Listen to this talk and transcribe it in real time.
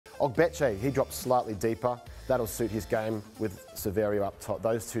Ogbeche, he drops slightly deeper. That'll suit his game with Severio up top.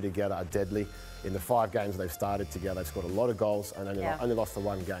 Those two together are deadly. In the 5 games they've started together, they've scored a lot of goals and only lost the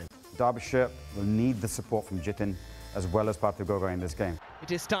 1 game. Derbyshire will need the support from Jitin as well as Parthu Goga in this game.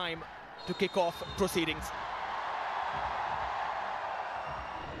 It is time to kick off proceedings.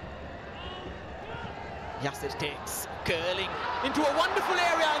 Yasser takes curling into a wonderful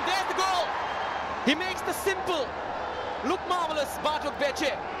area, and there's the goal. He makes the simple look marvellous, Bartok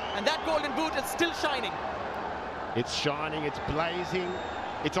Beche, and that golden boot is still shining. It's shining, it's blazing,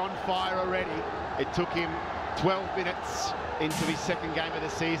 it's on fire already. It took him 12 minutes into his 2nd game of the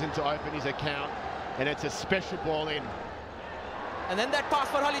season to open his account, and it's a special ball in. And then that pass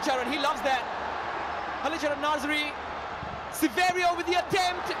for Halicharan, he loves that. Halicharan Nazari, Severio with the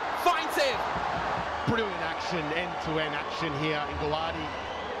attempt, fine save. Brilliant action, end-to-end action here in Gulati.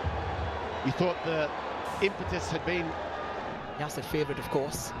 You thought the impetus had been... Yasser favourite, of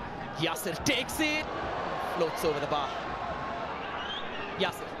course. Yasser takes it, floats over the bar.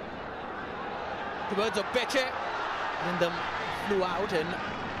 Yasser towards Ogbeche, and then flew out and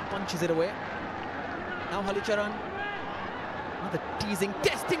punches it away. Now Halicharan, another teasing,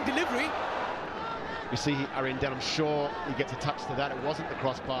 testing delivery. You see Arindam, I'm sure he gets a touch to that. It wasn't the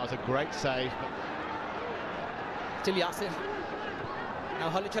crossbar, it was a great save. But... Still Yasser. Now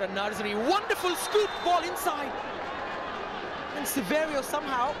Halicharan Nazari, wonderful scoop ball inside. And Severio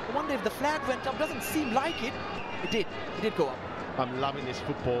somehow, I wonder if the flag went up, doesn't seem like it. It did go up. I'm loving this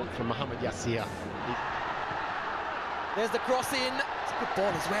football from Mohamed Yassir. There's the cross in, it's a good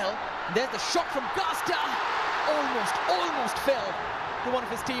ball as well. And there's the shot from Gasta. Almost fell to one of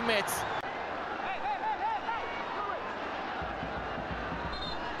his teammates.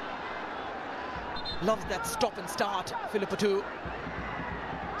 Loves that stop and start, Philippatu.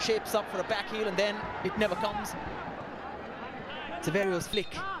 Shapes up for a back heel and then it never comes. Severio's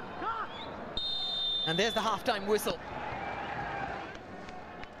flick. And there's the half-time whistle.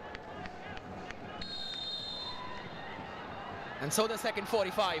 And so the second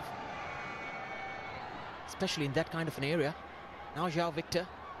 45. Especially in that kind of an area. Now João Victor,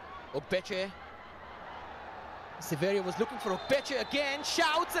 Ogbeche. Severio was looking for Ogbeche again,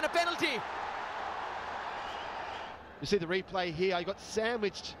 shouts and a penalty. You see the replay here, he got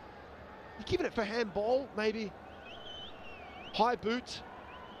sandwiched. You giving it for handball, maybe? High boot.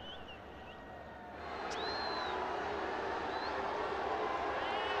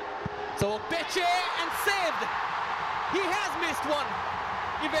 So Ogbeche and saved. He has missed one,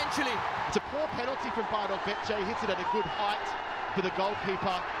 eventually. It's a poor penalty from Bartok Beche. He hits it at a good height for the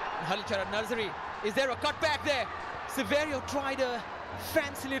goalkeeper. Halicharan Nazari, is there a cutback there? Severio tried a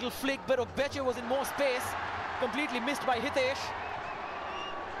fancy little flick, but Ogbeche was in more space. Completely missed by Hitesh.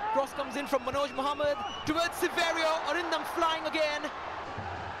 Cross comes in from Manoj Mohammed towards Severio. Arindam flying again.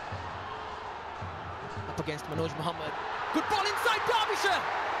 Up against Manoj Mohammed. Good ball inside Derbyshire.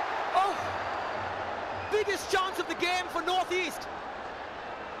 Oh, biggest chance of the game for NorthEast.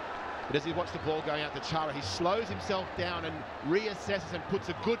 But as he watched the ball going out to Chara, he slows himself down and reassesses and puts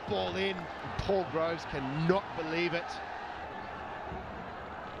a good ball in. And Paul Groves cannot believe it.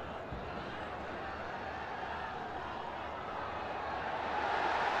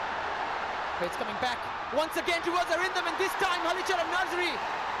 It's coming back once again towards Arindam, and this time Halicharan Nazari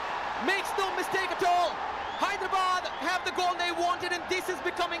makes no mistake at all. Hyderabad have the goal they wanted, and this is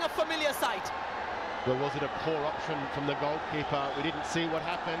becoming a familiar sight. Well, was it a poor option from the goalkeeper? We didn't see what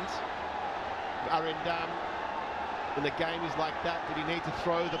happened. Arindam, when the game is like that, did he need to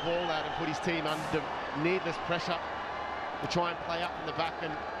throw the ball out and put his team under needless pressure to try and play up from the back?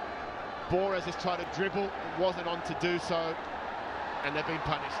 And Boras has tried to dribble, it wasn't on to do so, and they've been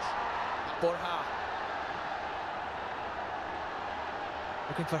punished. Borja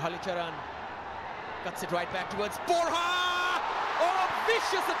looking for Halicharan, cuts it right back towards Borja. Oh, a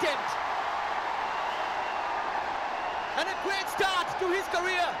vicious attempt, and a great start to his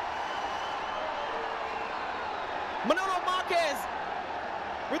career. Manolo Marquez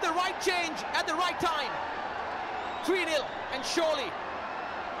with the right change at the right time. 3-0, and surely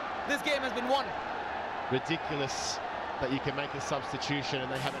this game has been won. Ridiculous that you can make a substitution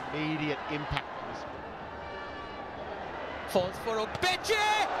and they have immediate impact on this. Falls for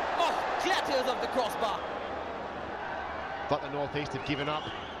Ogbeche! Oh, clatters of the crossbar. But the NorthEast have given up.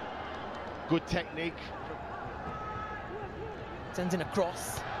 Good technique. Sends in a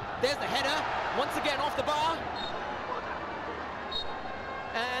cross. There's the header, once again off the bar.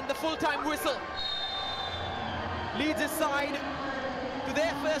 And the full-time whistle leads his side to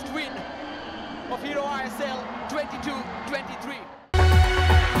their first win of Hero ISL 22-23.